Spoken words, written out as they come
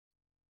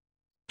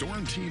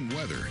Storm Team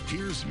Weather,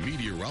 here's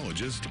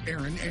meteorologist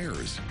Aaron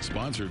Ayers,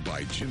 sponsored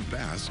by Jim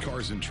Bass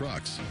Cars and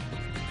Trucks.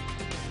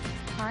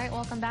 All right,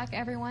 welcome back,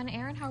 everyone.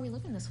 Aaron, how are we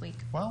looking this week?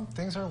 Well,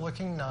 things are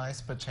looking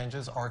nice, but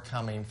changes are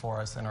coming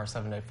for us in our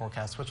 7-day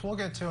forecast, which we'll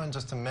get to in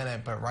just a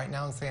minute. But right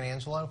now in San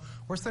Angelo,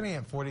 we're sitting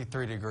at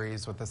 43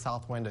 degrees with the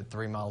south wind at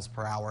 3 miles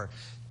per hour.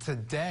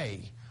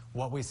 Today,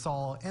 what we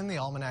saw in the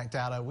almanac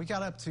data, we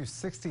got up to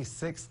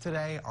 66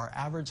 today, our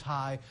average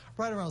high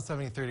right around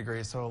 73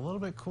 degrees, so a little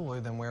bit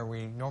cooler than where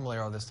we normally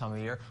are this time of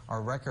the year.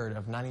 Our record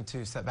of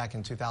 92 set back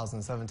in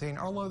 2017.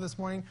 Our low this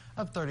morning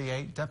of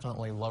 38,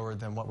 definitely lower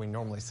than what we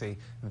normally see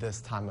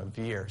this time of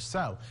year.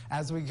 So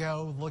as we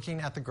go looking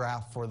at the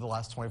graph for the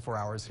last 24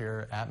 hours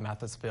here at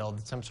Mathis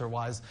Field,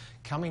 temperature-wise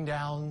coming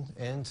down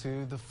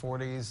into the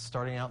 40s,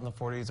 starting out in the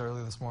 40s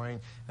early this morning,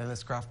 and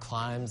this graph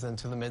climbs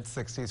into the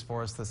mid-60s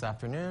for us this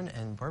afternoon,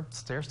 and we're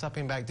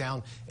stair-stepping back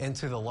down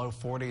into the low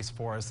 40s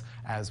for us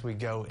as we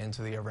go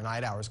into the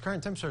overnight hours.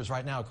 Current temperatures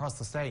right now across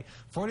the state: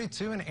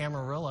 42 in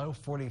Amarillo,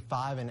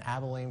 45 in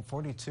Abilene,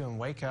 42 in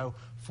Waco,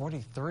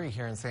 43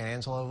 here in San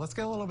Angelo. Let's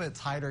get a little bit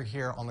tighter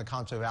here on the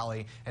Concho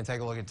Valley and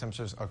take a look at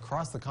temperatures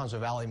across the Concho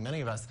Valley,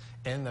 many of us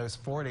in those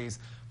 40s.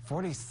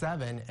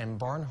 47 in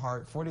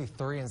Barnhart,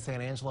 43 in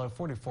San Angelo,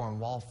 44 in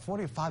Wall,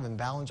 45 in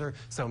Ballinger.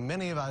 So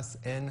many of us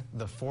in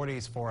the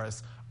 40s for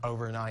us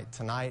overnight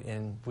tonight,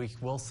 and we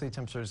will see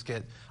temperatures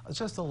get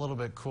just a little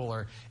bit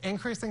cooler.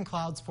 Increasing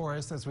clouds for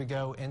us as we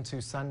go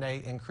into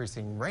Sunday,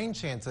 increasing rain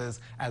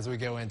chances as we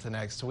go into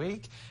next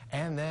week,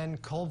 and then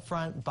cold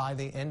front by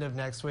the end of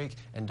next week.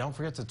 And don't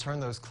forget to turn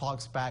those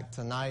clocks back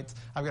tonight.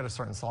 I've got a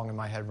certain song in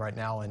my head right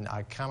now, and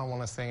I kind of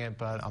want to sing it,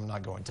 but I'm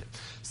not going to.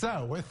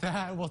 So with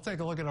that, we'll take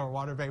a look at our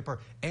water vapor.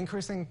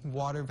 Increasing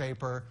water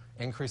vapor,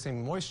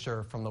 increasing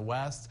moisture from the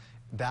west.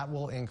 That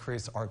will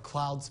increase our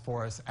clouds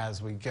for us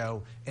as we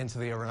go into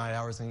the overnight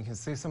hours. And you can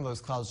see some of those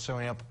clouds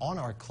showing up on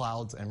our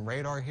clouds and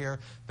radar here.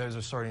 Those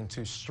are starting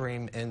to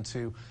stream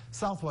into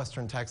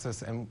southwestern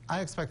Texas, and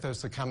I expect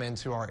those to come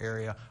into our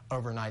area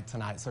overnight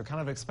tonight. So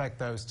kind of expect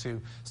those to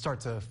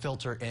start to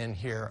filter in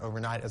here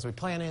overnight. As we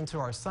plan into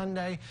our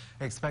Sunday,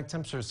 expect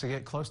temperatures to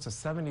get close to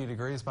 70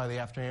 degrees by the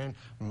afternoon.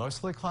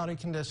 Mostly cloudy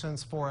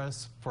conditions for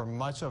us for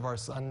much of our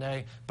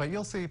Sunday, but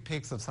you'll see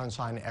peaks of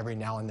sunshine every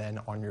now and then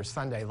on your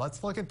Sunday.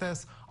 Let's look at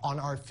this on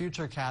our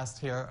future cast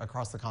here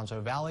across the Concho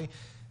Valley.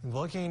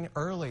 Looking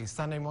early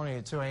Sunday morning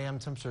at 2 a.m.,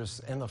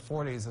 temperatures in the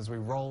 40s as we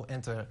roll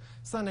into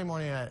Sunday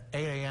morning at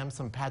 8 a.m.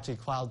 Some patchy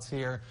clouds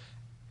here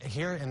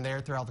and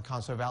there throughout the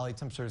Concho Valley.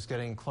 Temperatures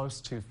getting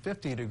close to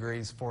 50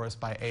 degrees for us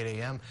by 8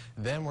 a.m.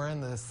 Then we're in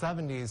the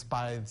 70s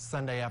by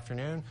Sunday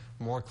afternoon.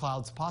 More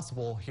clouds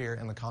possible here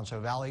in the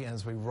Concho Valley. And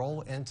as we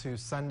roll into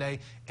Sunday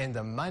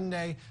into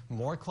Monday,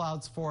 more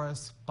clouds for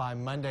us by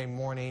Monday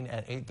morning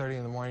at 8:30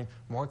 in the morning.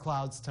 More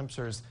clouds,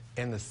 temperatures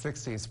in the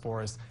 60s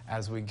for us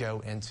as we go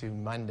into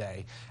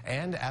Monday.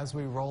 And as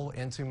we roll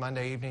into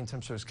Monday evening,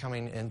 temperatures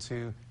coming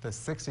into the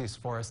 60s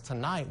for us.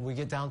 Tonight, we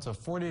get down to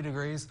 40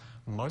 degrees,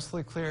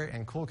 mostly clear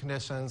and cool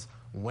conditions,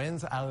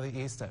 winds out of the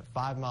east at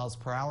 5 miles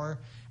per hour.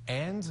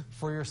 And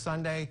for your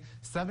Sunday,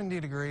 70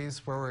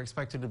 degrees where we're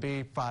expected to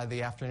be by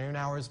the afternoon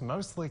hours,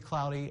 mostly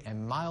cloudy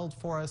and mild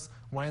for us.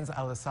 Winds out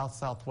of the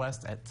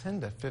south-southwest at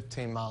 10 to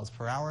 15 miles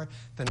per hour.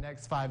 The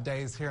next 5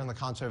 days here in the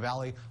Concho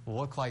Valley will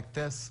look like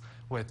this,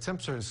 with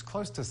temperatures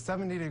close to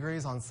 70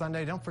 degrees on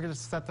Sunday. Don't forget to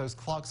set those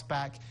clocks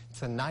back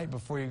tonight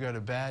before you go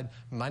to bed.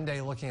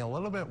 Monday looking a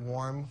little bit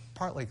warm,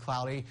 partly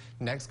cloudy.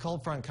 Next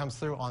cold front comes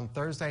through on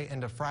Thursday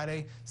into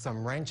Friday.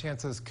 Some rain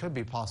chances could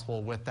be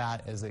possible with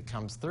that as it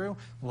comes through.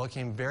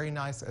 Looking very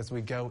nice as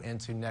we go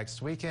into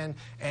next weekend.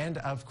 And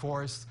of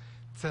course,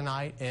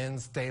 tonight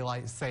ends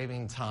daylight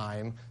saving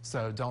time,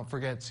 so don't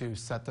forget to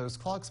set those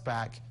clocks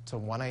back to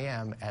 1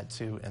 a.m. at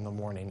 2 in the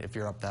morning if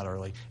you're up that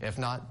early. If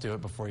not, do it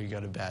before you go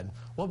to bed.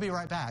 We'll be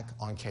right back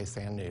on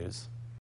KSAN News.